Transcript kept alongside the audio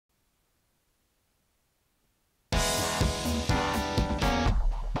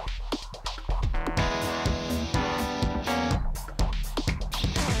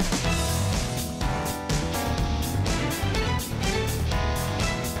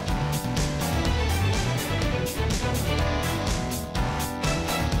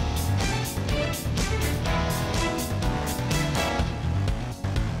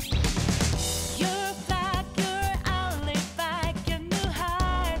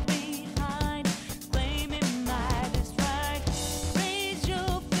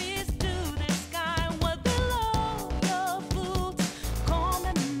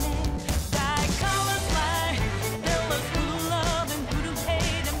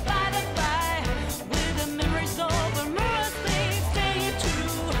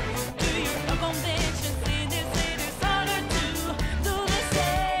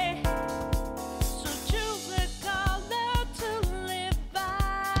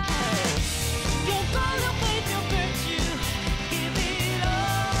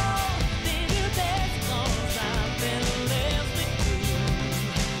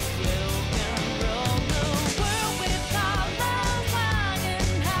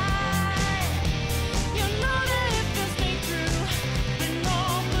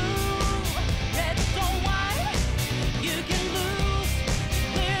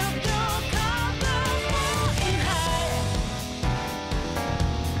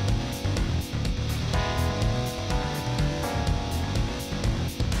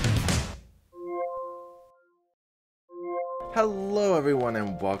Hello everyone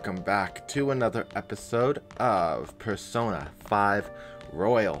and welcome back to another episode of Persona 5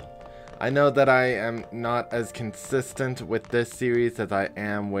 Royal. I know that I am not as consistent with this series as I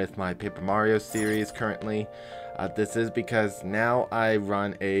am with my Paper Mario series currently. This is because now I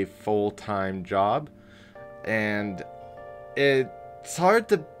run a full-time job and it's hard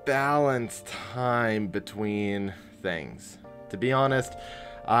to balance time between things. To be honest,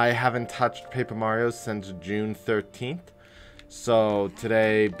 I haven't touched Paper Mario since June 13th. So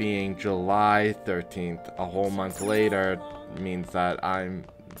today being July 13th, a whole month later, means that I'm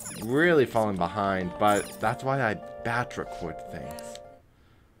really falling behind, but that's why I batch record things.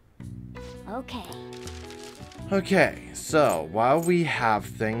 Okay, so while we have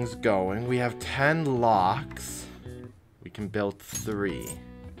things going, we have 10 locks. We can build 3.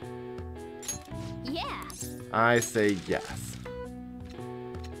 Yeah. I say yes.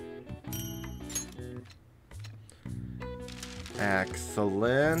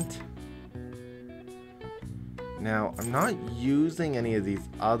 Excellent. Now, I'm not using any of these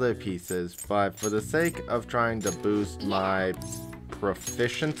other pieces, but for the sake of trying to boost my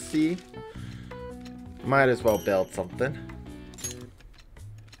proficiency, might as well build something.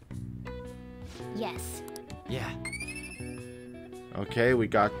 Yes. Yeah. Okay, we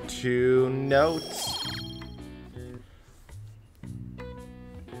got 2 notes.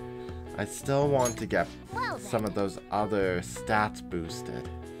 I still want to get some of those other stats boosted.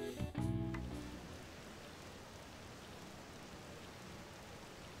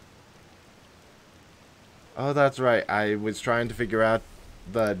 Oh, that's right. I was trying to figure out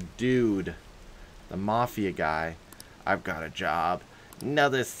the dude, the Mafia guy. I've got a job.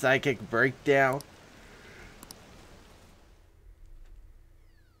 Another psychic breakdown.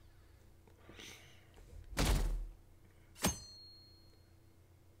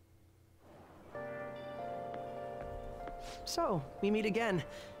 So, we meet again.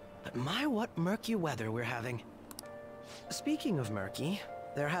 But my, what murky weather we're having. Speaking of murky,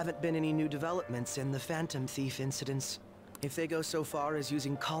 there haven't been any new developments in the Phantom Thief incidents. If they go so far as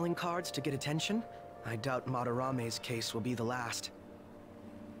using calling cards to get attention, I doubt Madarame's case will be the last.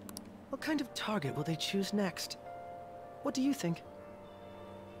 What kind of target will they choose next? What do you think?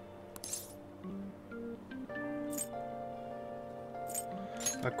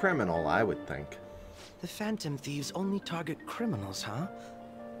 A criminal, I would think. The Phantom Thieves only target criminals, huh?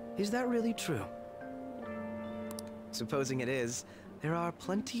 Is that really true? Supposing it is, there are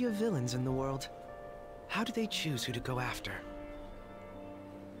plenty of villains in the world. How do they choose who to go after?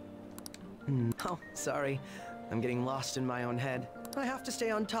 Oh, sorry. I'm getting lost in my own head. I have to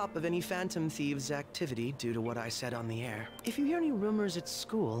stay on top of any Phantom Thieves activity due to what I said on the air. If you hear any rumors at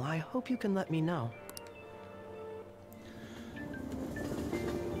school, I hope you can let me know.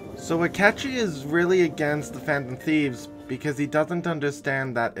 So Akechi is really against the Phantom Thieves because he doesn't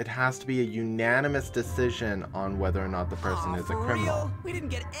understand that it has to be a unanimous decision on whether or not the person is a criminal. Real? We didn't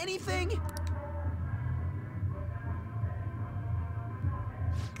get anything?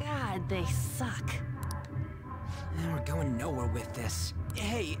 God, they suck. We're going nowhere with this.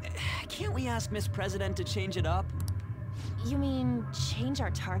 Hey, can't we ask Miss President to change it up? You mean change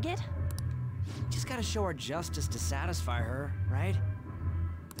our target? Just gotta show our justice to satisfy her, right?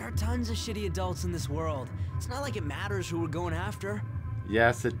 There are tons of shitty adults in this world. It's not like it matters who we're going after.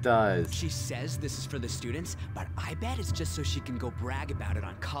 Yes, it does. She says this is for the students, but I bet it's just so she can go brag about it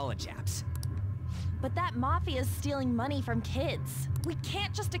on college apps. But that mafia's stealing money from kids. We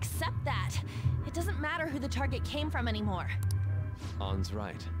can't just accept that. It doesn't matter who the target came from anymore. An's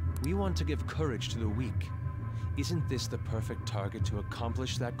right. We want to give courage to the weak. Isn't this the perfect target to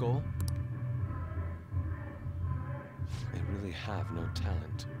accomplish that goal? They really have no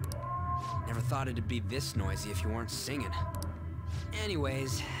talent. Never thought it'd be this noisy if you weren't singing.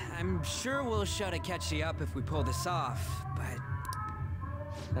 Anyways, I'm sure we'll shut Akechi up if we pull this off, but...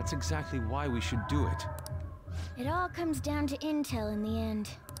 That's exactly why we should do it. It all comes down to intel in the end.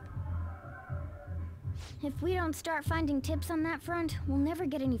 If we don't start finding tips on that front, we'll never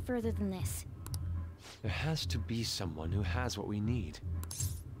get any further than this. There has to be someone who has what we need.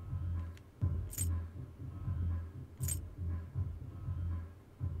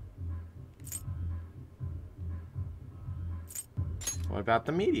 What about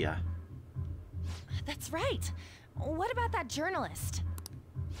the media? That's right. What about that journalist?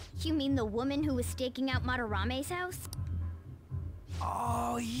 You mean the woman who was staking out Madarame's house?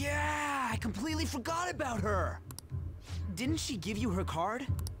 Oh yeah, I completely forgot about her. Didn't she give you her card?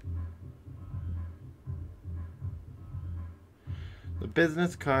 The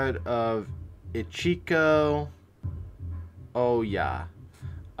business card of Ichiko. Oh yeah.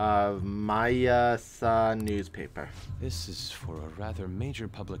 of Maya's newspaper. This is for a rather major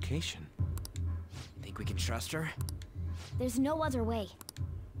publication. Think we can trust her? There's no other way.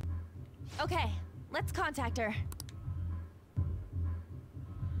 Okay, let's contact her.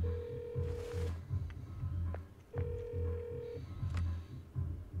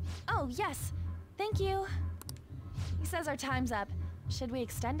 Oh, yes. Thank you. He says our time's up. Should we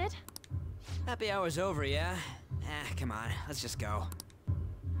extend it? Happy hour's over, yeah? Come on, let's just go.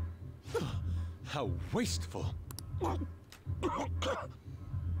 How wasteful.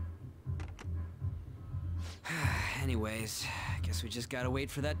 Anyways, guess we just gotta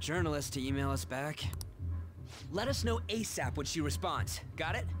wait for that journalist to email us back. Let us know ASAP when she responds.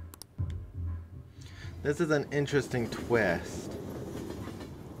 Got it? This is an interesting twist.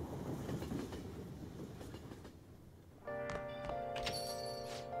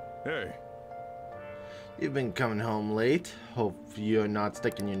 Hey. You've been coming home late. Hope you're not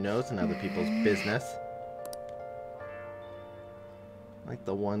sticking your nose in other people's business. Like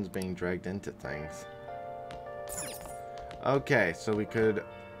the ones being dragged into things. Okay, so we could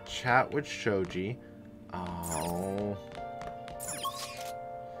chat with Shoji. Oh.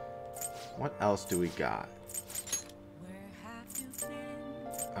 What else do we got?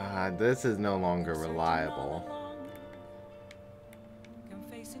 This is no longer reliable.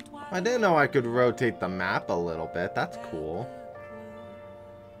 I didn't know I could rotate the map a little bit. That's cool.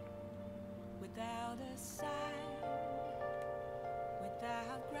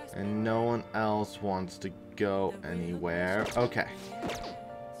 And no one else wants to go anywhere. Okay.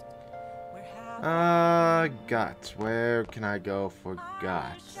 Guts. Where can I go for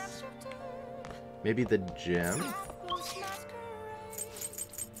guts? Maybe the gym?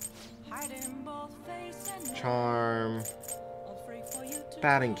 Charm.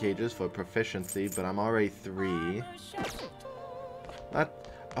 Batting cages for proficiency, but I'm already 3.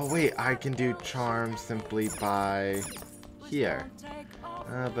 Oh wait, I can do charm simply by here.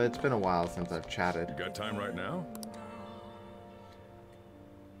 But it's been a while since I've chatted. You got time right now?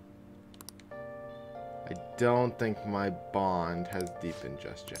 I don't think my bond has deepened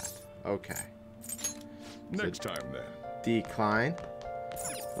just yet. Okay. Next time then. Decline.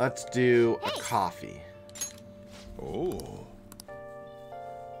 Let's do a coffee. Oh.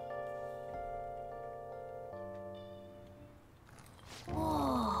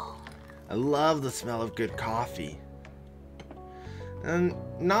 Whoa. I love the smell of good coffee. And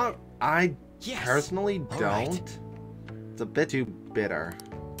I personally don't. Right. It's a bit too bitter.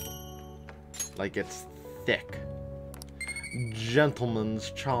 Like it's thick.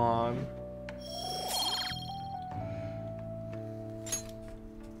 Gentleman's charm.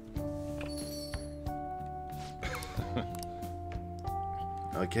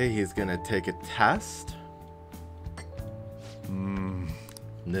 Okay, he's gonna take a test.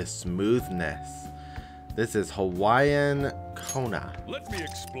 The smoothness. This is Hawaiian Kona. Let me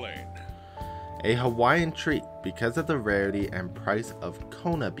explain. A Hawaiian treat because of the rarity and price of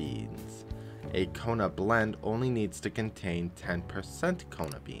Kona beans. A Kona blend only needs to contain 10%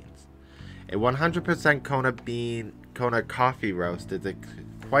 Kona beans. A 100% Kona coffee roast is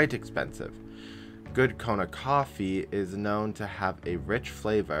quite expensive. Good Kona coffee is known to have a rich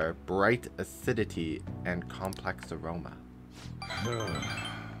flavor, bright acidity, and complex aroma.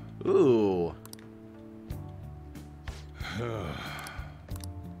 Ooh.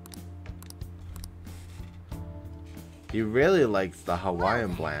 He really likes the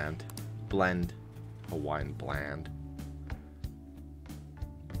Hawaiian blend. Hawaiian blend.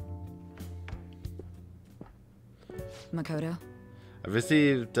 Makoto? I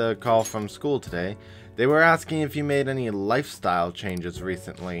received a call from school today. They were asking if you made any lifestyle changes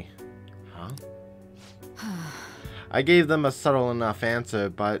recently. Huh? I gave them a subtle enough answer,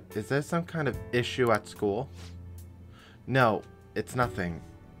 but is there some kind of issue at school? No, it's nothing.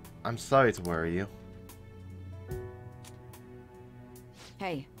 I'm sorry to worry you.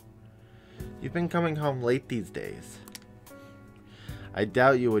 Hey. You've been coming home late these days. I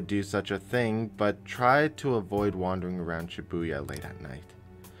doubt you would do such a thing, but try to avoid wandering around Shibuya late at night.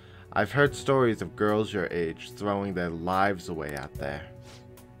 I've heard stories of girls your age throwing their lives away out there.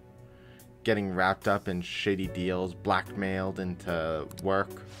 Getting wrapped up in shady deals, blackmailed into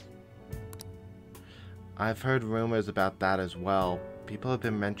work. I've heard rumors about that as well. People have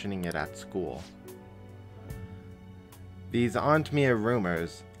been mentioning it at school. These aren't mere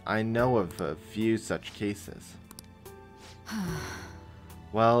rumors. I know of a few such cases.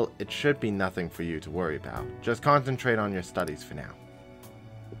 Well, it should be nothing for you to worry about. Just concentrate on your studies for now.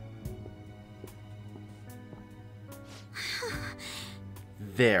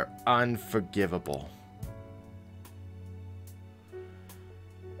 They're unforgivable.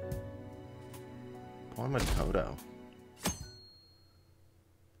 Poor Makoto.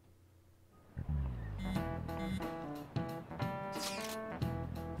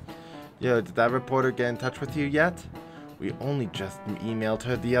 Yo, did that reporter get in touch with you yet? We only just emailed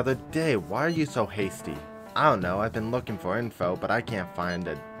her the other day. Why are you so hasty? I don't know, I've been looking for info, but I can't find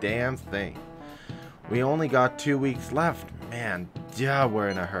a damn thing. We only got 2 weeks left. Man, duh, we're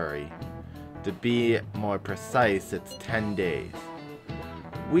in a hurry. To be more precise, it's 10 days.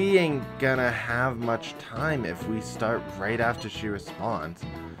 We ain't gonna have much time if we start right after she responds.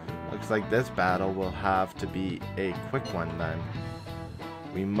 Looks like this battle will have to be a quick one then.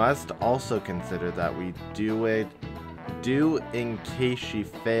 We must also consider that we do in case she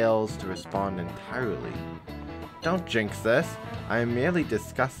fails to respond entirely. Don't jinx this. I am merely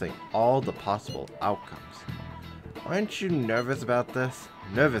discussing all the possible outcomes. Aren't you nervous about this?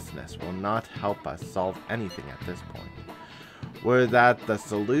 Nervousness will not help us solve anything at this point. Were that the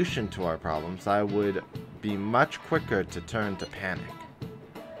solution to our problems, I would be much quicker to turn to panic.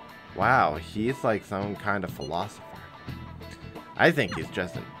 Wow, he's like some kind of philosopher. I think he's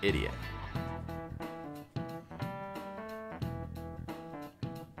just an idiot.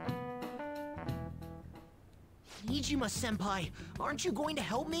 Niijima-senpai, aren't you going to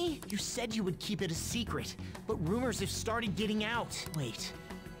help me? You said you would keep it a secret, but rumors have started getting out. Wait,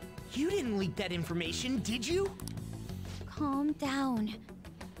 you didn't leak that information, did you? Calm down.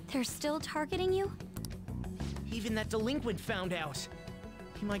 They're still targeting you? Even that delinquent found out.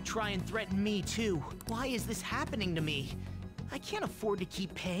 He might try and threaten me too. Why is this happening to me? I can't afford to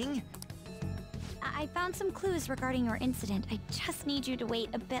keep paying. I found some clues regarding your incident. I just need you to wait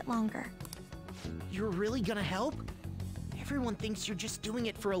a bit longer. You're really gonna help? Everyone thinks you're just doing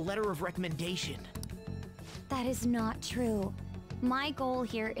it for a letter of recommendation. That is not true. My goal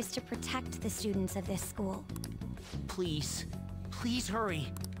here is to protect the students of this school. Please, please hurry.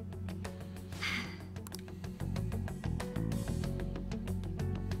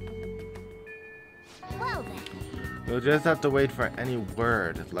 Well then. We'll just have to wait for any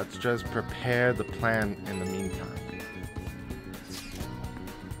word. Let's just prepare the plan in the meantime.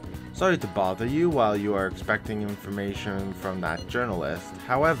 Sorry to bother you while you are expecting information from that journalist.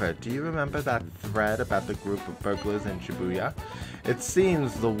 However, do you remember that thread about the group of burglars in Shibuya? It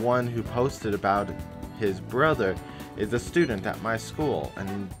seems the one who posted about his brother is a student at my school,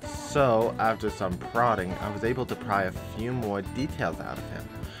 and so after some prodding, I was able to pry a few more details out of him.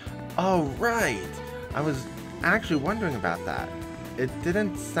 Oh, right! I was actually wondering about that. It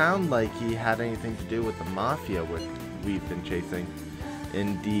didn't sound like he had anything to do with the mafia we've been chasing.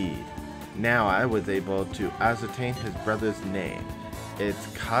 Indeed. Now I was able to ascertain his brother's name. It's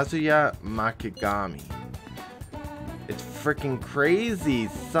Kazuya Makigami. It's freaking crazy.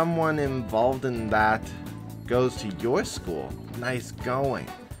 Someone involved in that goes to your school. Nice going.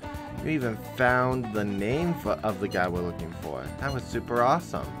 You even found the name of the guy we're looking for. That was super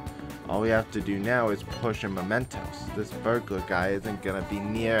awesome. All we have to do now is push in mementos. This burglar guy isn't gonna be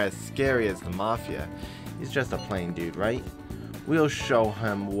near as scary as the mafia. He's just a plain dude, right? We'll show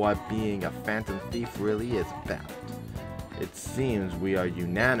him what being a phantom thief really is about. It seems we are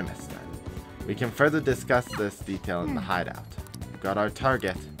unanimous then. We can further discuss this detail in the hideout. We've got our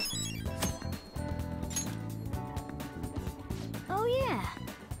target. Oh yeah.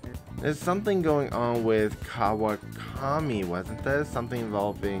 There's something going on with Kawakami, wasn't there? Something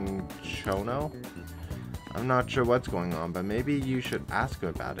involving Chono? I'm not sure what's going on, but maybe you should ask her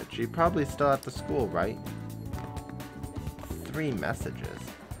about it. She's probably still at the school, right? 3 messages.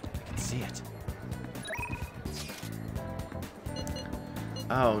 I can see it.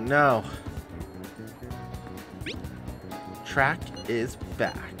 Oh no. Track is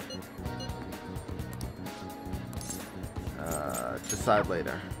back. Decide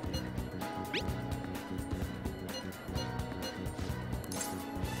later.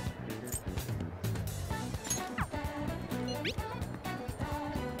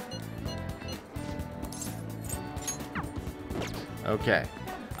 Okay.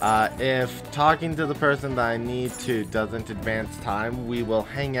 If talking to the person that I need to doesn't advance time, we will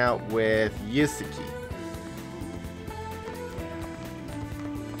hang out with Yusuke.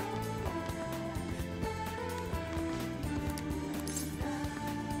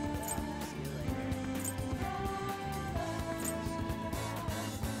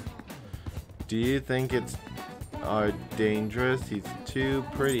 Do you think it's dangerous? He's too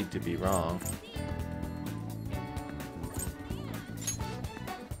pretty to be wrong.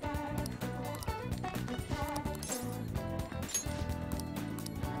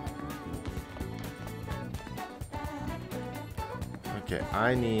 Okay,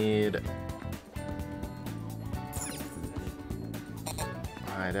 I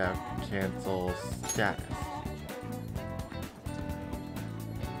Hideout cancel status.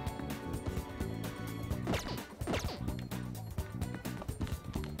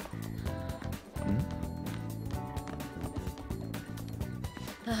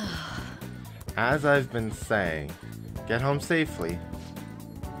 As I've been saying, get home safely.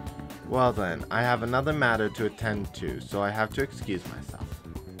 Well then, I have another matter to attend to, so I have to excuse myself.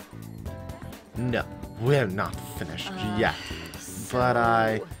 No, we're not finished yet.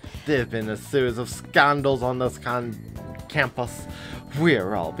 But there've been a series of scandals on this campus.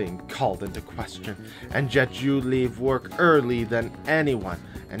 We're all being called into question, and yet you leave work early than anyone,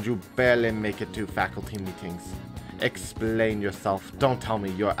 and you barely make it to faculty meetings. Explain yourself. Don't tell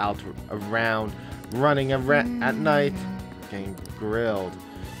me you're out around, running around at night, getting grilled.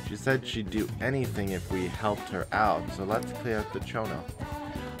 She said she'd do anything if we helped her out, so let's clear up the chono.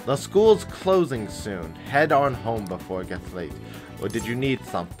 The school's closing soon. Head on home before it gets late. Or did you need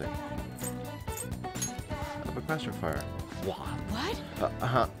something? I have a question for her. What?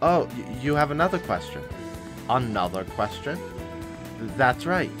 Oh, you have another question. Another question? That's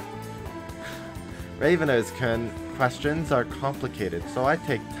right. Ravener's questions are complicated, so I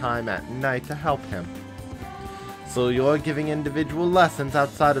take time at night to help him. So you're giving individual lessons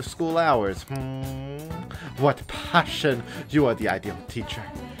outside of school hours? What passion! You are the ideal teacher.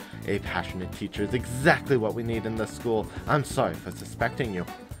 A passionate teacher is exactly what we need in this school. I'm sorry for suspecting you.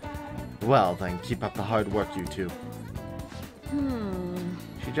 Well, then keep up the hard work, you two.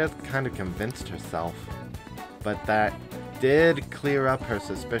 She just kind of convinced herself. But that did clear up her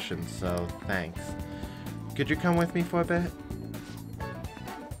suspicions, so thanks. Could you come with me for a bit?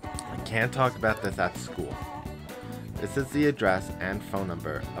 I can't talk about this at school. This is the address and phone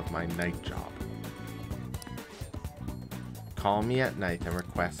number of my night job. Call me at night and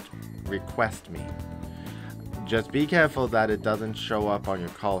request me. Just be careful that it doesn't show up on your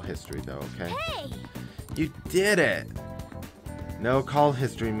call history though, okay? Hey! You did it! No call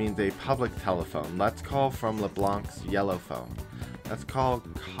history means a public telephone. Let's call from LeBlanc's yellow phone. Let's call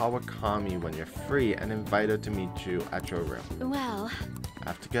Kawakami when you're free and invite her to meet you at your room. Well, I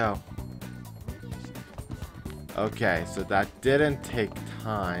have to go. Okay, so that didn't take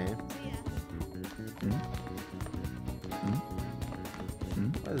time.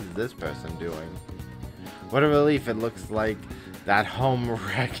 What is this person doing? What a relief, it looks like that home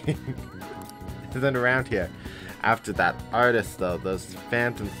wrecking isn't around here. After that artist though, those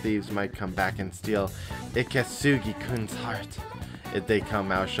phantom thieves might come back and steal Ikesugi-kun's heart. If they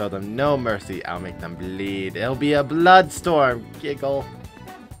come, I'll show them no mercy. I'll make them bleed. It'll be a blood storm. Giggle.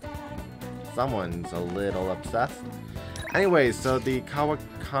 Someone's a little obsessed. Anyway, so the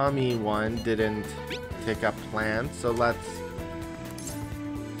Kawakami one didn't take up plans, so let's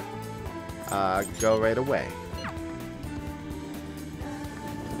go right away.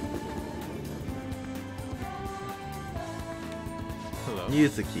 Hello.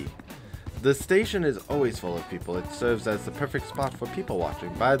 Yuzuki. The station is always full of people. It serves as the perfect spot for people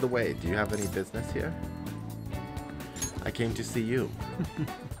watching. By the way, do you have any business here? I came to see you.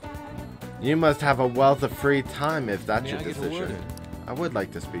 You must have a wealth of free time if that's your decision. I would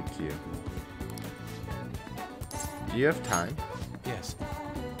like to speak to you. Do you have time? Yes.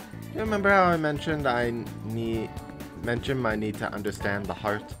 You remember how I mentioned my need to understand the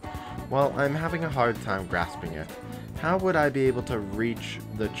heart? Well, I'm having a hard time grasping it. How would I be able to reach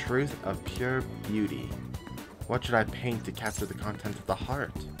the truth of pure beauty? What should I paint to capture the content of the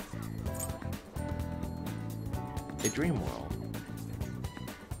heart? A dream world.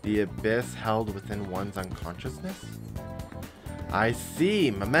 The abyss held within one's unconsciousness? I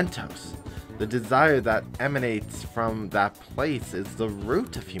see, mementos. The desire that emanates from that place is the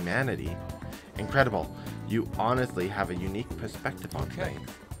root of humanity. Incredible. You honestly have a unique perspective on things.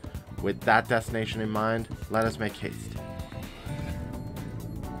 With that destination in mind, let us make haste.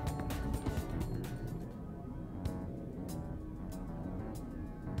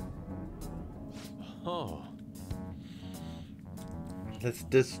 Oh. This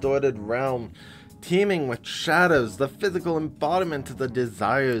distorted realm, teeming with shadows, the physical embodiment of the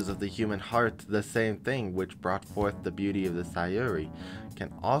desires of the human heart, the same thing which brought forth the beauty of the Sayuri,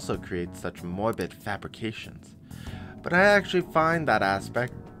 can also create such morbid fabrications. But I actually find that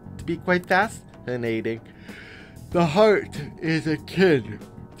aspect to be quite fascinating. The heart is akin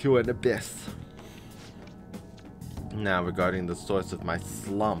to an abyss. Now, regarding the source of my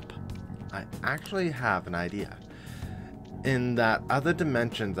slump, I actually have an idea. In that other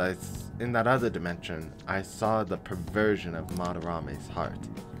dimension, I saw the perversion of Madarame's heart.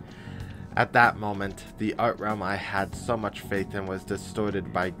 At that moment, the art realm I had so much faith in was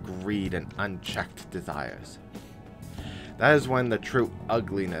distorted by greed and unchecked desires. That is when the true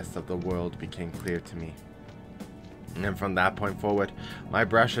ugliness of the world became clear to me. And from that point forward, my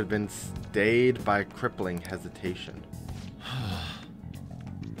brush had been stayed by crippling hesitation.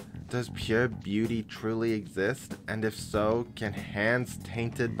 Does pure beauty truly exist? And if so, can hands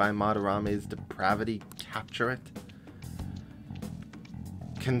tainted by Madarame's depravity capture it?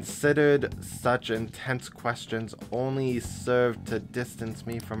 Considered such intense questions only served to distance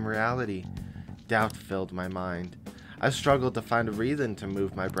me from reality. Doubt filled my mind. I struggled to find a reason to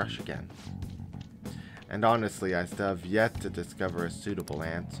move my brush again. And honestly, I still have yet to discover a suitable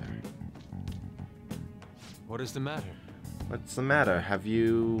answer. What is the matter? What's the matter? Have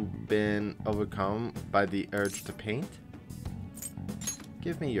you been overcome by the urge to paint?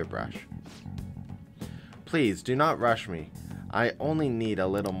 Give me your brush. Please, do not rush me. I only need a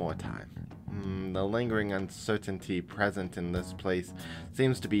little more time. The lingering uncertainty present in this place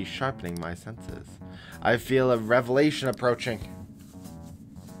seems to be sharpening my senses. I feel a revelation approaching.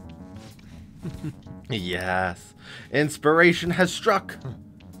 Yes, inspiration has struck.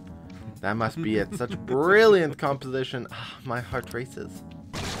 That must be it. Such brilliant composition. My heart races.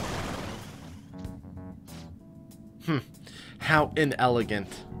 How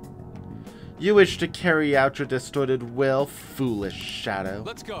inelegant. You wish to carry out your distorted will, foolish shadow.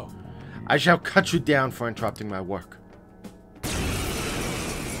 Let's go. I shall cut you down for interrupting my work.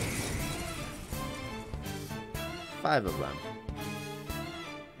 5 of them.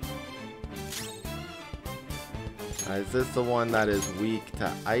 Is this the one that is weak to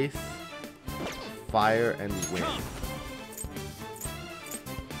ice, fire, and wind?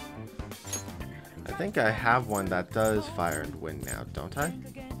 I think I have one that does fire and wind now, don't I?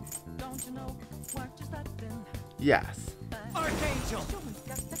 Yes. Archangel.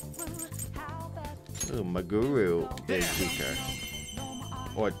 Ooh, Maguru is weaker.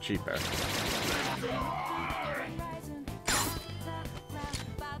 Or cheaper.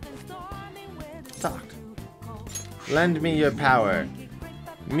 Talk. Lend me your power.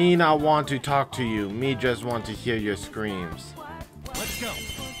 Me not want to talk to you. Me just want to hear your screams. Let's go.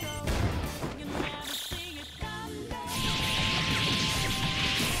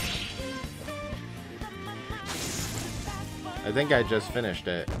 I think I just finished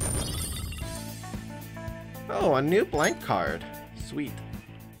it. Oh, a new blank card. Sweet.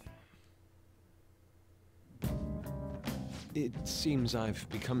 It seems I've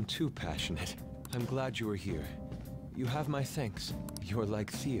become too passionate. I'm glad you were here. You have my thanks. You're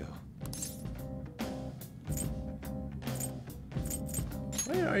like Theo.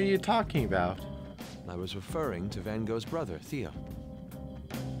 What are you talking about? I was referring to Van Gogh's brother, Theo.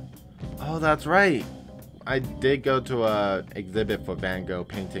 Oh, that's right. I did go to a exhibit for Van Gogh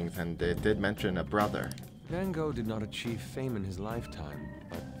paintings, and it did mention a brother. Van Gogh did not achieve fame in his lifetime,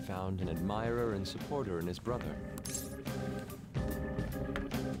 but found an admirer and supporter in his brother.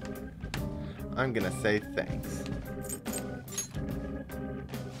 I'm gonna say thanks.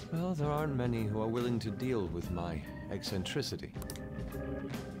 Well, there aren't many who are willing to deal with my eccentricity.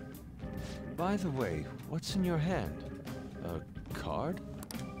 By the way, what's in your hand? A card?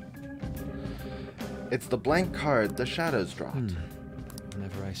 It's the blank card the shadows dropped.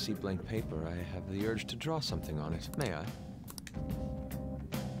 Whenever I see blank paper, I have the urge to draw something on it. May I?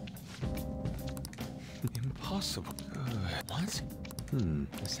 Impossible. What?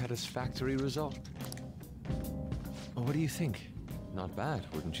 A satisfactory result. Oh, what do you think? Not bad,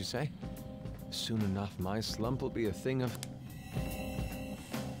 wouldn't you say? Soon enough, my slump will be a thing of...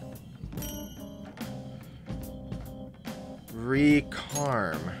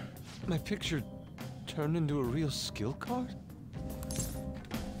 Recarm. My picture turned into a real skill card?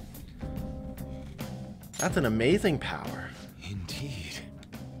 That's an amazing power. Indeed.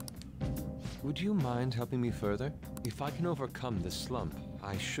 Would you mind helping me further? If I can overcome this slump,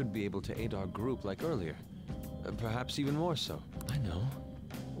 I should be able to aid our group like earlier. Perhaps even more so. I know.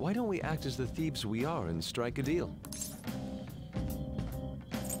 Why don't we act as the thieves we are and strike a deal?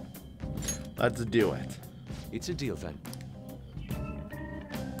 Let's do it. It's a deal then.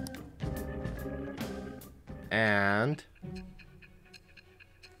 And...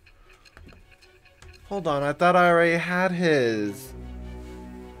 hold on, I thought I already had him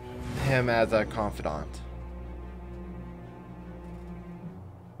as a confidant.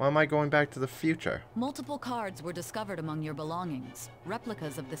 Why am I going back to the future? Multiple cards were discovered among your belongings,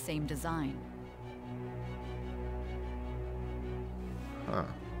 replicas of the same design. Huh.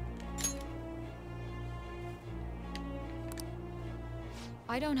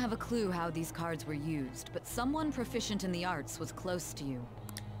 I don't have a clue how these cards were used, but someone proficient in the arts was close to you.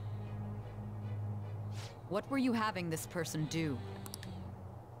 What were you having this person do?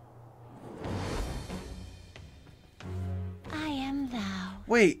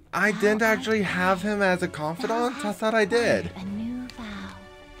 Wait, I didn't actually have him as a confidant? I thought I did. A new vow.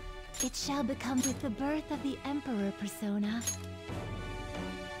 It shall become with the birth of the Emperor persona.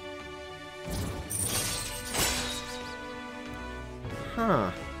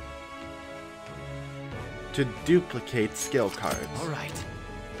 Huh. To duplicate skill cards. All right.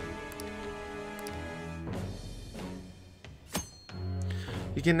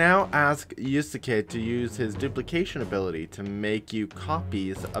 You can now ask Yusuke to use his duplication ability to make you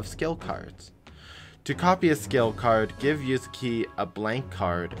copies of skill cards. To copy a skill card, give Yusuke a blank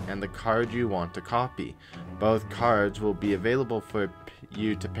card and the card you want to copy. Both cards will be available for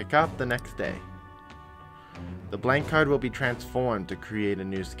you to pick up the next day. The blank card will be transformed to create a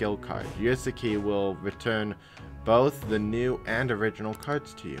new skill card. Yusuke will return both the new and original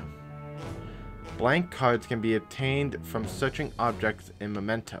cards to you. Blank cards can be obtained from searching objects in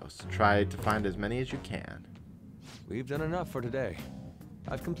mementos. Try to find as many as you can. We've done enough for today.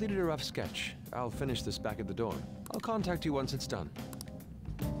 I've completed a rough sketch. I'll finish this back at the dorm. I'll contact you once it's done.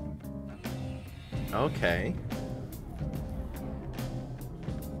 Okay.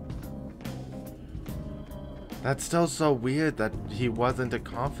 That's still so weird that he wasn't a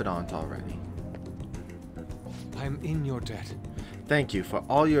confidant already. I'm in your debt. Thank you for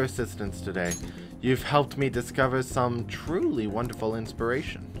all your assistance today. You've helped me discover some truly wonderful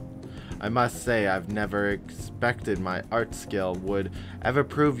inspiration. I must say I've never expected my art skill would ever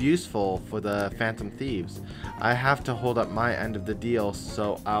prove useful for the Phantom Thieves. I have to hold up my end of the deal,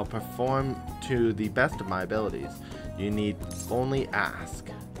 so I'll perform to the best of my abilities. You need only ask.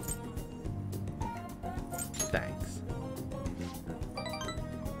 Thanks.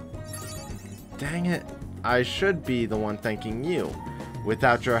 Dang it. I should be the one thanking you.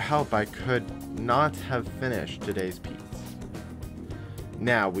 Without your help, I could not have finished today's piece.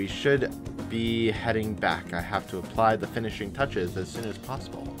 Now, we should be heading back. I have to apply the finishing touches as soon as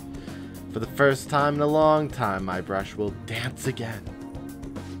possible. For the first time in a long time, my brush will dance again.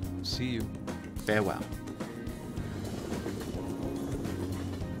 See you. Farewell.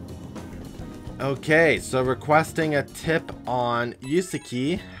 Okay, so requesting a tip on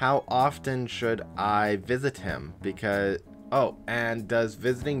Yusuke. How often should I visit him? Because... oh, and does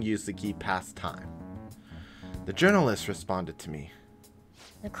visiting Yusuke pass time? The journalist responded to me.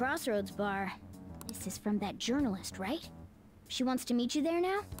 The Crossroads bar. This is from that journalist, right? She wants to meet you there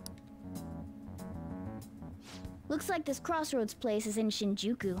now? Looks like this Crossroads place is in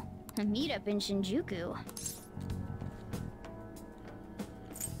Shinjuku. A meetup in Shinjuku.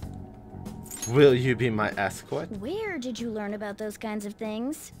 Will you be my escort? Where did you learn about those kinds of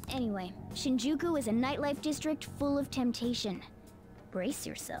things? Anyway, Shinjuku is a nightlife district full of temptation. Brace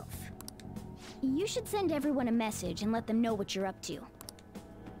yourself. You should send everyone a message and let them know what you're up to.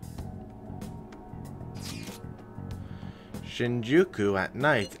 Shinjuku at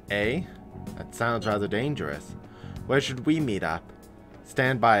night, eh? That sounds rather dangerous. Where should we meet up?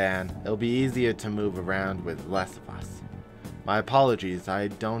 Stand by, Anne. It'll be easier to move around with less of us. My apologies, I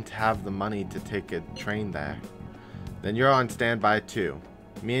don't have the money to take a train there. Then you're on standby too.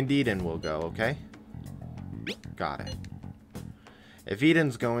 Me and Eden will go, okay? Got it. If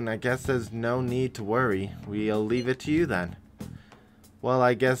Eden's going, I guess there's no need to worry. We'll leave it to you then. Well,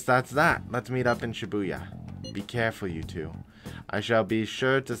 I guess that's that. Let's meet up in Shibuya. Be careful, you two. I shall be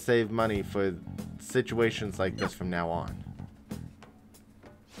sure to save money for situations like this from now on.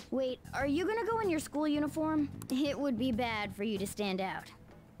 Wait, are you gonna go in your school uniform? It would be bad for you to stand out.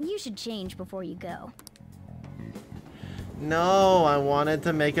 You should change before you go. No, I wanted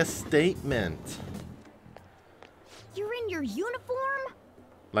to make a statement. You're in your uniform?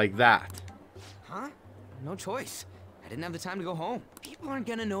 Like that. Huh? No choice. I didn't have the time to go home. People aren't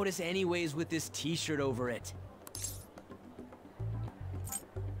gonna notice anyways with this t-shirt over it.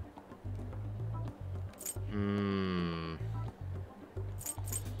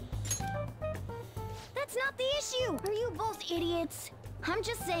 That's not the issue! Are you both idiots? I'm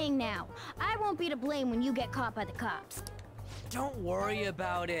just saying now, I won't be to blame when you get caught by the cops. Don't worry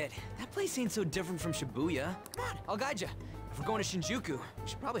about it. That place ain't so different from Shibuya. Come on, I'll guide you. If we're going to Shinjuku, we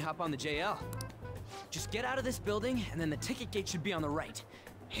should probably hop on the JL. Just get out of this building, and then the ticket gate should be on the right.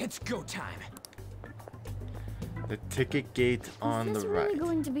 It's go time. The ticket gate on the right. Is this really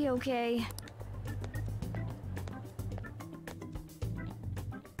going to be okay?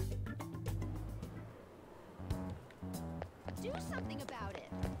 Do something about it.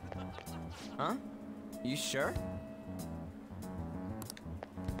 Huh? You sure?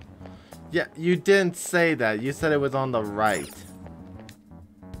 Yeah, you didn't say that. You said it was on the right.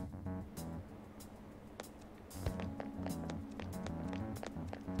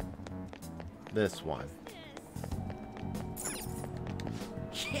 This one.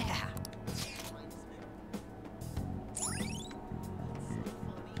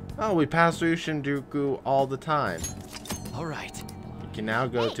 Oh, we pass through Shinjuku all the time. All right. You can now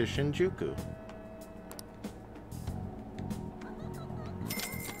go to Shinjuku.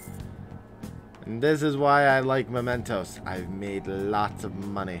 And this is why I like mementos. I've made lots of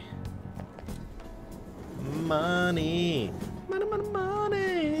money. Money! Money, money,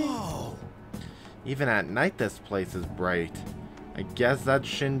 money! Whoa! Even at night, this place is bright. I guess that's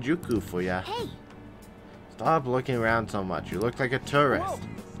Shinjuku for ya. Hey! Stop looking around so much. You look like a tourist.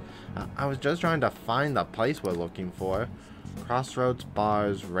 I was just trying to find the place we're looking for. Crossroads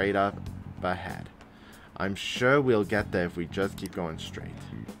bars right up ahead. I'm sure we'll get there if we just keep going straight.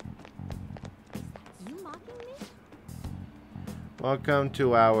 You mocking me? Welcome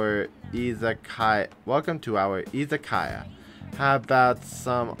to our izakaya. How about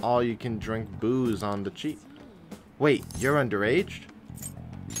some all-you-can-drink booze on the cheap? Wait, you're underage?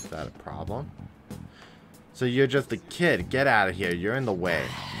 Is that a problem? So you're just a kid. Get out of here. You're in the way.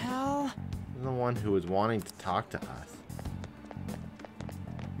 Hell? You're the one who was wanting to talk to us.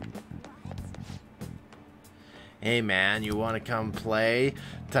 Hey man, you want to come play?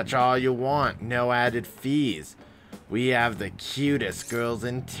 Touch all you want. No added fees. We have the cutest girls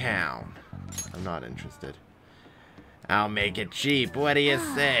in town. I'm not interested. I'll make it cheap. What do you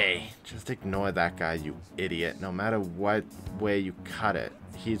say? Just ignore that guy, you idiot. No matter what way you cut it,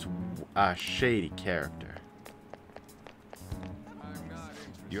 he's a shady character.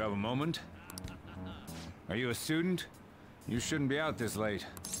 You have a moment? Are you a student? You shouldn't be out this late.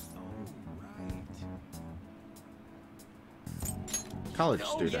 College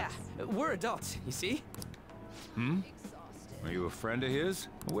Oh student. yeah, we're adults, you see? Are you a friend of his?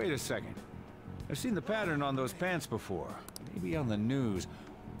 Wait a second. I've seen the pattern on those pants before. Maybe on the news.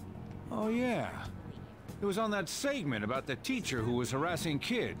 Oh yeah. It was on that segment about the teacher who was harassing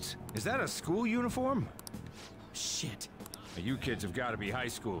kids. Is that a school uniform? Shit. You kids have got to be high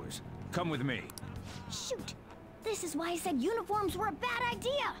schoolers. Come with me. Shoot! This is why I said uniforms were a bad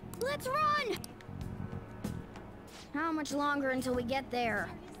idea! Let's run! How much longer until we get there?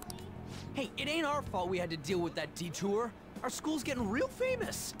 Hey, it ain't our fault we had to deal with that detour. Our school's getting real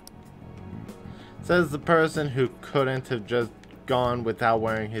famous. Says the person who couldn't have just gone without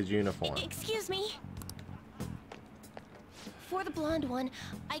wearing his uniform. Excuse me? For the blonde one,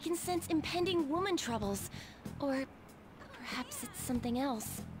 I can sense impending woman troubles. Or perhaps it's something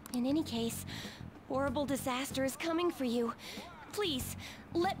else. In any case, horrible disaster is coming for you. Please,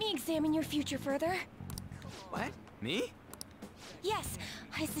 let me examine your future further. What? Me? Yes,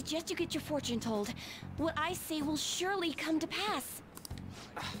 I suggest you get your fortune told. What I say will surely come to pass.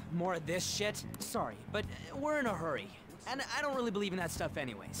 More of this shit? Sorry, but we're in a hurry. And I don't really believe in that stuff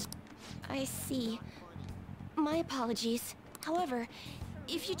anyways. I see. My apologies. However,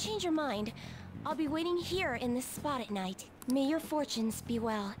 if you change your mind, I'll be waiting here in this spot at night. May your fortunes be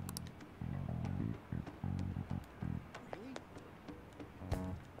well.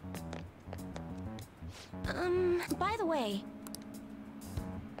 By the way...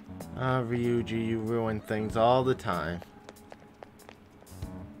 Ah, Ryuji, you ruin things all the time.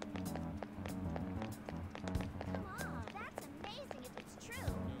 That's amazing if it's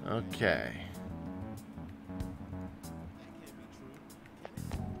true. Okay.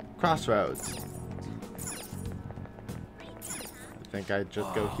 Crossroads. I think I'd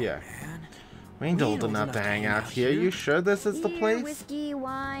just go here. We ain't old enough to hang out here. You sure this is the Beer, place? whiskey,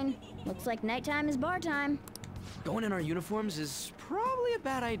 wine. Looks like nighttime is bar time. Going in our uniforms is probably a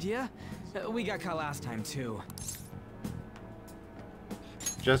bad idea. We got caught last time, too.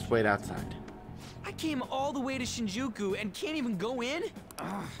 Just wait outside. I came all the way to Shinjuku and can't even go in?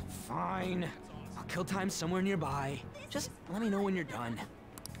 Ugh, fine. I'll kill time somewhere nearby. Just let me know when you're done.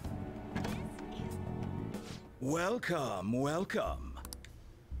 Welcome, welcome.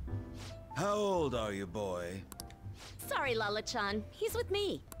 How old are you, boy? Sorry, Lala-chan. He's with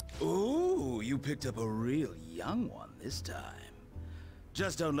me. Ooh, you picked up a real young one this time.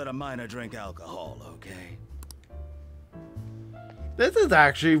 Just don't let a minor drink alcohol, okay? This is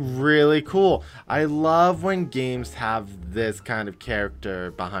actually really cool. I love when games have this kind of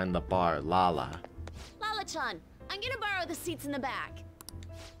character behind the bar, Lala. Lala-chan, I'm gonna borrow the seats in the back.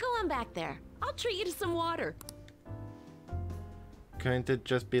 Go on back there. I'll treat you to some water. Couldn't it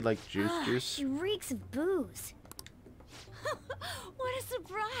just be like juice? She reeks of booze. What a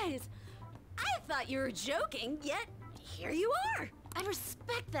surprise! I thought you were joking, yet here you are. I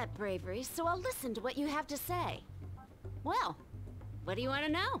respect that bravery, so I'll listen to what you have to say. Well, what do you want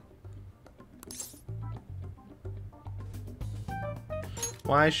to know?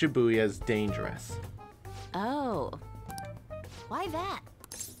 Why Shibuya is dangerous. Oh. Why that?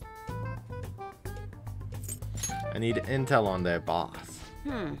 I need intel on their boss.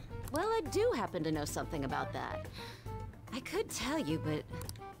 Well, I do happen to know something about that. I could tell you, but...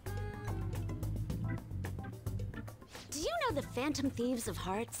 Do you know the Phantom Thieves of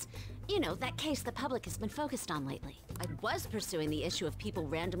Hearts? You know, that case the public has been focused on lately. I was pursuing the issue of people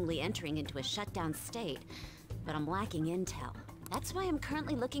randomly entering into a shutdown state, but I'm lacking intel. That's why I'm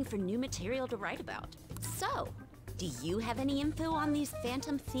currently looking for new material to write about. So, do you have any info on these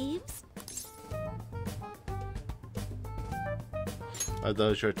Phantom Thieves? Are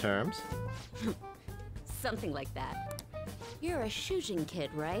those your terms? Something like that. You're a Shujin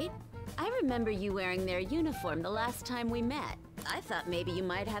kid, right? I remember you wearing their uniform the last time we met. I thought maybe you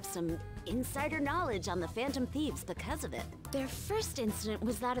might have some insider knowledge on the Phantom Thieves because of it. Their first incident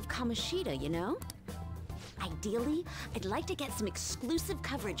was that of Kamoshida, you know? Ideally, I'd like to get some exclusive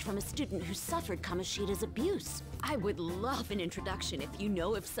coverage from a student who suffered Kamoshida's abuse. I would love an introduction if you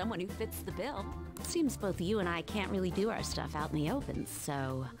know of someone who fits the bill. Seems both you and I can't really do our stuff out in the open,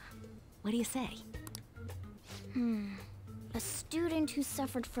 so... what do you say? A student who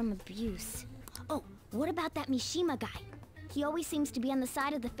suffered from abuse. Oh, what about that Mishima guy? He always seems to be on the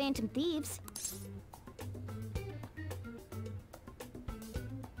side of the Phantom Thieves.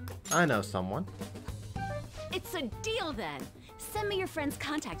 I know someone. It's a deal then! Send me your friend's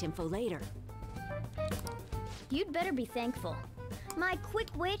contact info later. You'd better be thankful. My quick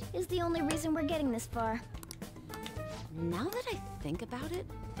wit is the only reason we're getting this far. Now that I think about it,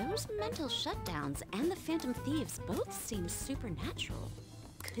 those mental shutdowns and the Phantom Thieves both seem supernatural.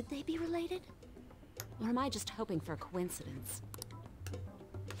 Could they be related? Or am I just hoping for a coincidence?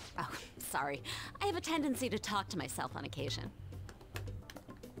 Oh, sorry. I have a tendency to talk to myself on occasion.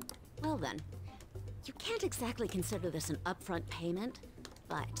 Well then, you can't exactly consider this an upfront payment,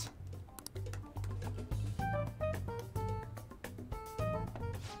 but...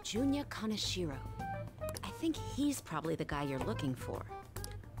 Junya Kaneshiro. I think he's probably the guy you're looking for.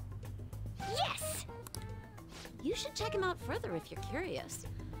 Yes! You should check him out further if you're curious.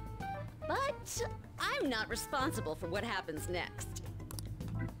 But I'm not responsible for what happens next.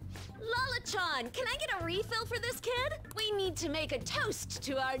 Lala-chan, can I get a refill for this kid? We need to make a toast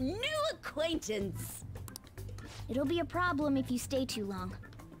to our new acquaintance. It'll be a problem if you stay too long.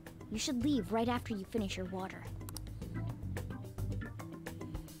 You should leave right after you finish your water.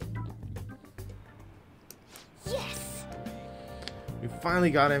 Yes! We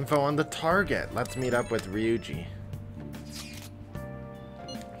finally got info on the target. Let's meet up with Ryuji.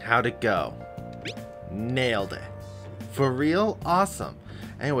 How'd it go? Nailed it. For real? Awesome.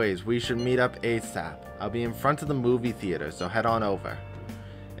 Anyways, we should meet up ASAP. I'll be in front of the movie theater, so head on over.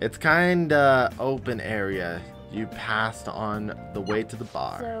 It's kinda open area. You passed on the way to the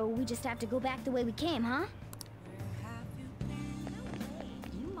bar. So we just have to go back the way we came, huh?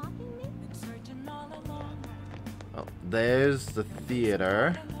 You mocking me? Oh, there's the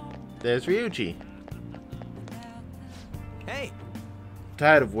theater. There's Ryuji. Hey!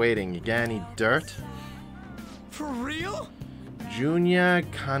 Tired of waiting. You got any dirt? For real? Junya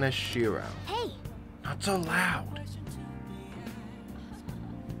Kaneshiro. Hey! Not so loud.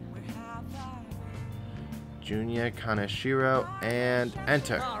 Junya Kaneshiro and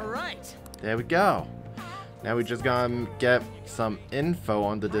enter. Alright! There we go. Now we just gotta get some info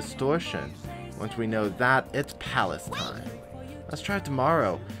on the distortion. Once we know that, it's palace time. Let's try it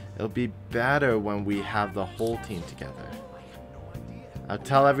tomorrow. It'll be better when we have the whole team together. I'll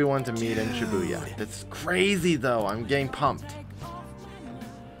tell everyone to meet in Shibuya. That's crazy though, I'm getting pumped.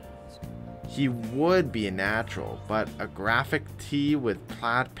 He would be a natural, but a graphic tee with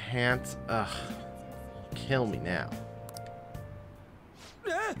plaid pants, ugh. Kill me now.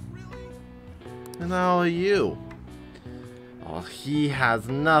 And all of you. Oh, he has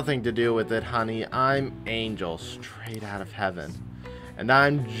nothing to do with it, honey. I'm Angel, straight out of heaven. And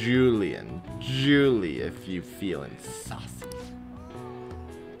I'm Julian. Julie, if you feeling saucy.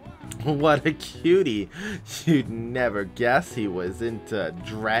 What a cutie. You'd never guess he was into a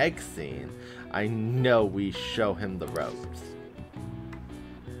drag scene. I know we show him the ropes.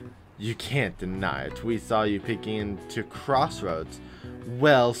 You can't deny it. We saw you picking into Crossroads.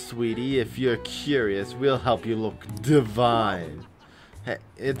 Well, sweetie, if you're curious, we'll help you look divine. Hey,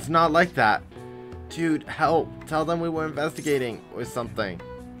 it's not like that. Dude, help. Tell them we were investigating or something.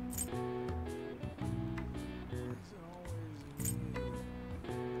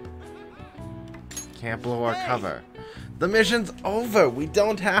 Can't blow our cover. The mission's over. We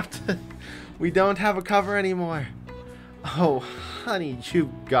don't have to. We don't have a cover anymore. Oh, honey,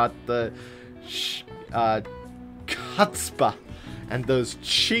 you got the chutzpah and those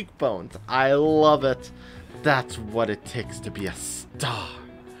cheekbones. I love it. That's what it takes to be a star.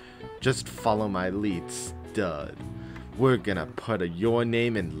 Just follow my lead, stud. We're gonna put your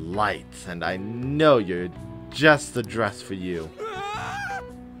name in lights, and I know you're just the dress for you.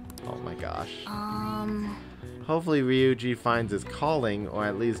 Oh my gosh. Hopefully Ryuji finds his calling, or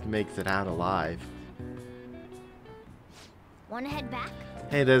at least makes it out alive. Wanna head back?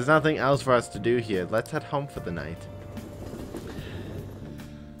 Hey, there's nothing else for us to do here. Let's head home for the night.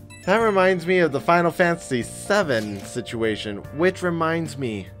 That reminds me of the Final Fantasy VII situation, which reminds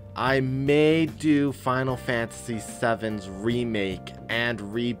me, I may do Final Fantasy VII's remake and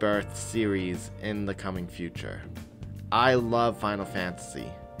rebirth series in the coming future. I love Final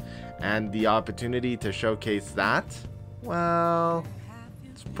Fantasy, and the opportunity to showcase that, well,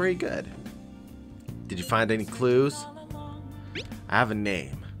 it's pretty good. Did you find any clues? I have a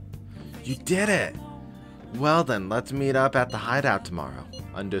name. You did it! Well then, let's meet up at the hideout tomorrow.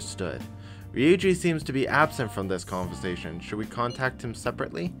 Understood. Ryuji seems to be absent from this conversation. Should we contact him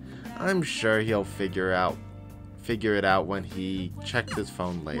separately? I'm sure he'll figure it out when he checks his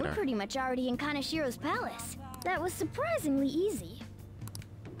phone later. We're pretty much already in Kanashiro's palace. That was surprisingly easy.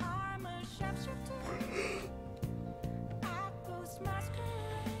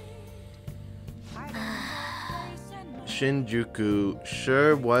 Shinjuku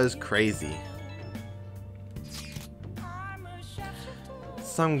sure was crazy.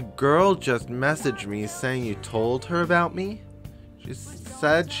 Some girl just messaged me saying you told her about me. She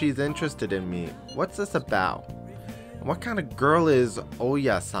said she's interested in me. What's this about? And what kind of girl is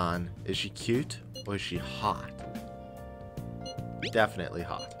Oya-san? Is she cute or is she hot? Definitely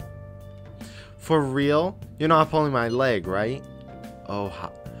hot. For real? You're not pulling my leg, right?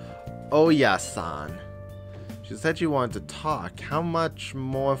 Oya-san. She said she wanted to talk. How much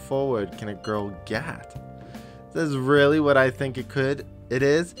more forward can a girl get? Is this really what I think it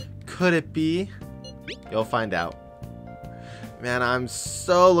is? Could it be? You'll find out. Man, I'm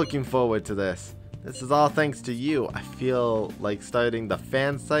so looking forward to this. This is all thanks to you. I feel like starting the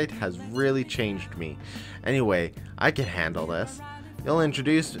fan site has really changed me. Anyway, I can handle this.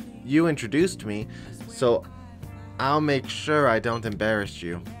 You introduced me, so I'll make sure I don't embarrass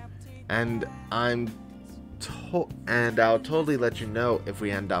you. And I'll totally let you know if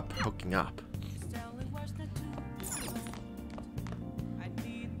we end up hooking up.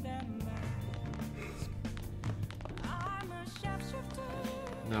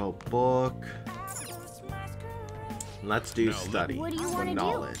 No book. Let's do study for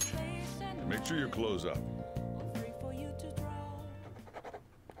knowledge. Make sure your clothes up.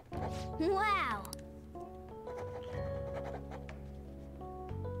 Wow.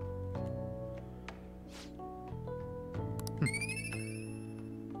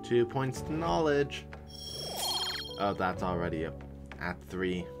 Two points to knowledge. Oh, that's already up at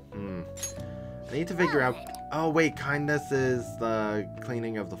 3. I need to figure out. Oh wait, kindness is the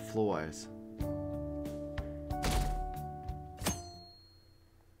cleaning of the floors.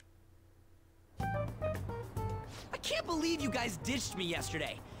 I can't believe you guys ditched me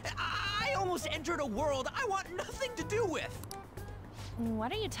yesterday. I almost entered a world I want nothing to do with.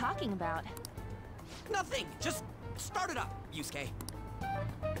 What are you talking about? Nothing. Just start it up, Yusuke.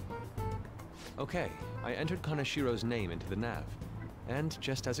 Okay, I entered Kanashiro's name into the nav. And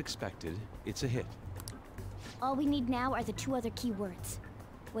just as expected, it's a hit. All we need now are the 2 other keywords.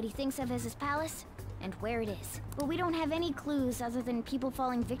 What he thinks of as his palace, and where it is. But we don't have any clues other than people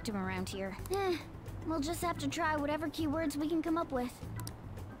falling victim around here. We'll just have to try whatever keywords we can come up with.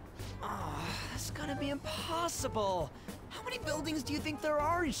 Oh, that's gonna be impossible. How many buildings do you think there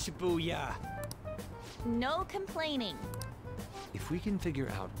are in Shibuya? No complaining. If we can figure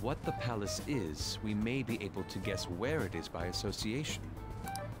out what the palace is, we may be able to guess where it is by association.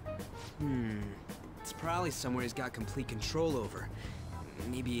 It's probably somewhere he's got complete control over.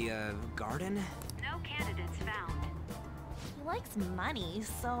 Maybe a garden? No candidates found. He likes money,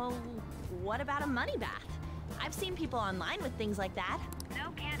 so what about a money bath? I've seen people online with things like that.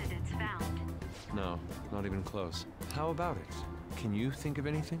 No candidates found. No, not even close. How about it? Can you think of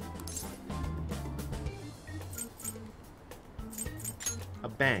anything? A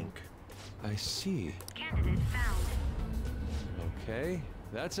bank. I see. Candidate found. Okay,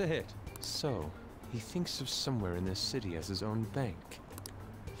 that's a hit. So, he thinks of somewhere in this city as his own bank.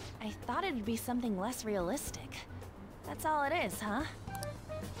 I thought it'd be something less realistic. That's all it is, huh?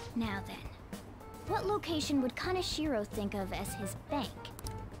 Now then, what location would Kanashiro think of as his bank?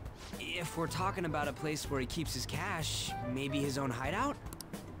 If we're talking about a place where he keeps his cash, maybe his own hideout?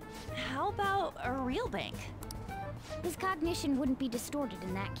 How about a real bank? His cognition wouldn't be distorted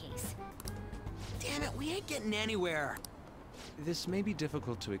in that case. Damn it, we ain't getting anywhere. This may be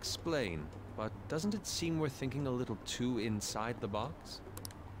difficult to explain, but doesn't it seem we're thinking a little too inside the box?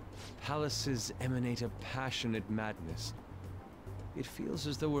 palaces emanate a passionate madness. It feels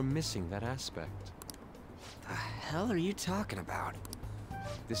as though we're missing that aspect. The hell are you talking about?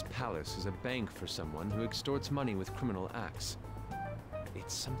 This palace is a bank for someone who extorts money with criminal acts.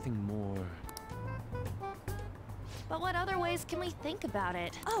 It's something more... But what other ways can we think about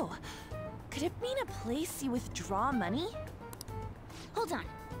it? Oh, could it mean a place you withdraw money? Hold on.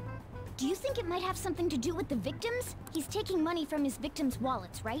 Do you think it might have something to do with the victims? He's taking money from his victims'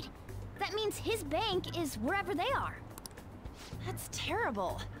 wallets, right? That means his bank is wherever they are. That's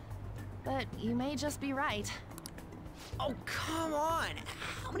terrible. But you may just be right. Oh, come on!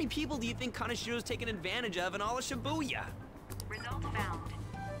 How many people do you think Kanashiro's taken advantage of in all of Shibuya? Result found.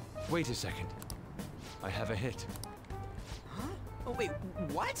 Wait a second. I have a hit. Huh? Oh, wait,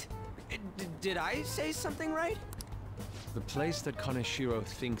 what? Did I say something right? The place that Kanashiro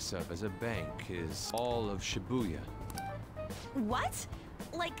thinks of as a bank is all of Shibuya. What?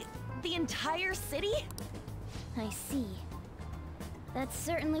 Like, the entire city? I see. That's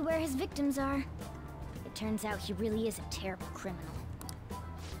certainly where his victims are. It turns out he really is a terrible criminal.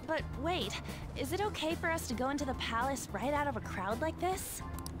 But wait, is it okay for us to go into the palace right out of a crowd like this?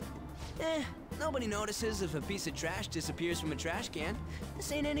 Nobody notices if a piece of trash disappears from a trash can.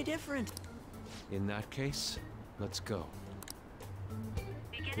 This ain't any different. In that case, let's go.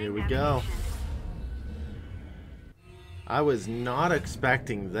 Here we go. I was not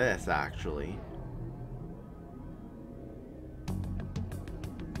expecting this, actually.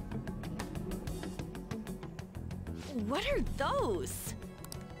 What are those?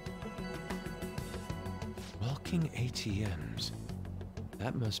 Walking ATMs.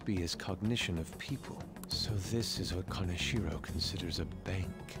 That must be his cognition of people. So this is what Kanashiro considers a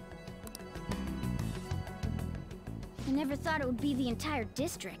bank. I never thought it would be the entire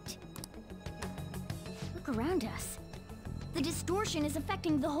district. Look around us. The distortion is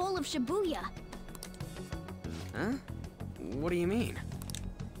affecting the whole of Shibuya. Huh? What do you mean?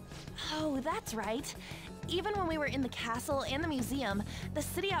 Oh, that's right. Even when we were in the castle and the museum, the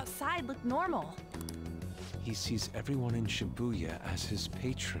city outside looked normal. He sees everyone in Shibuya as his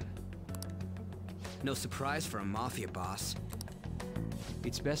patron. No surprise for a Mafia boss.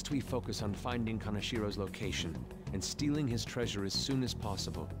 It's best we focus on finding Kanashiro's location and stealing his treasure as soon as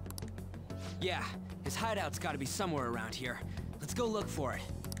possible. Yeah, his hideout's gotta be somewhere around here. Let's go look for it.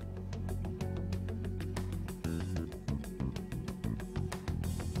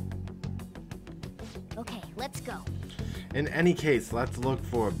 Okay, let's go. In any case, let's look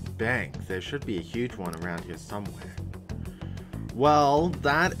for a bank. There should be a huge one around here somewhere. Well,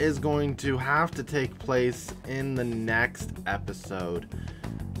 that is going to have to take place in the next episode.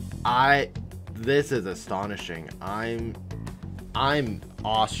 This is astonishing. I'm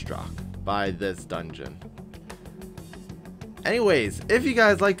awestruck by this dungeon. Anyways, if you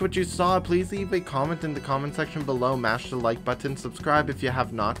guys liked what you saw, please leave a comment in the comment section below, mash the like button, subscribe if you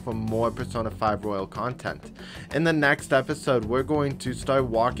have not for more Persona 5 Royal content. In the next episode, we're going to start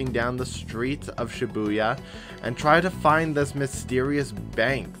walking down the streets of Shibuya and try to find this mysterious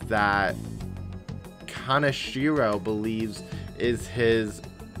bank that Kanashiro believes is his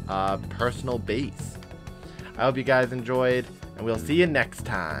personal base. I hope you guys enjoyed, and we'll see you next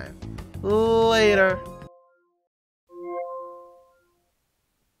time. Later!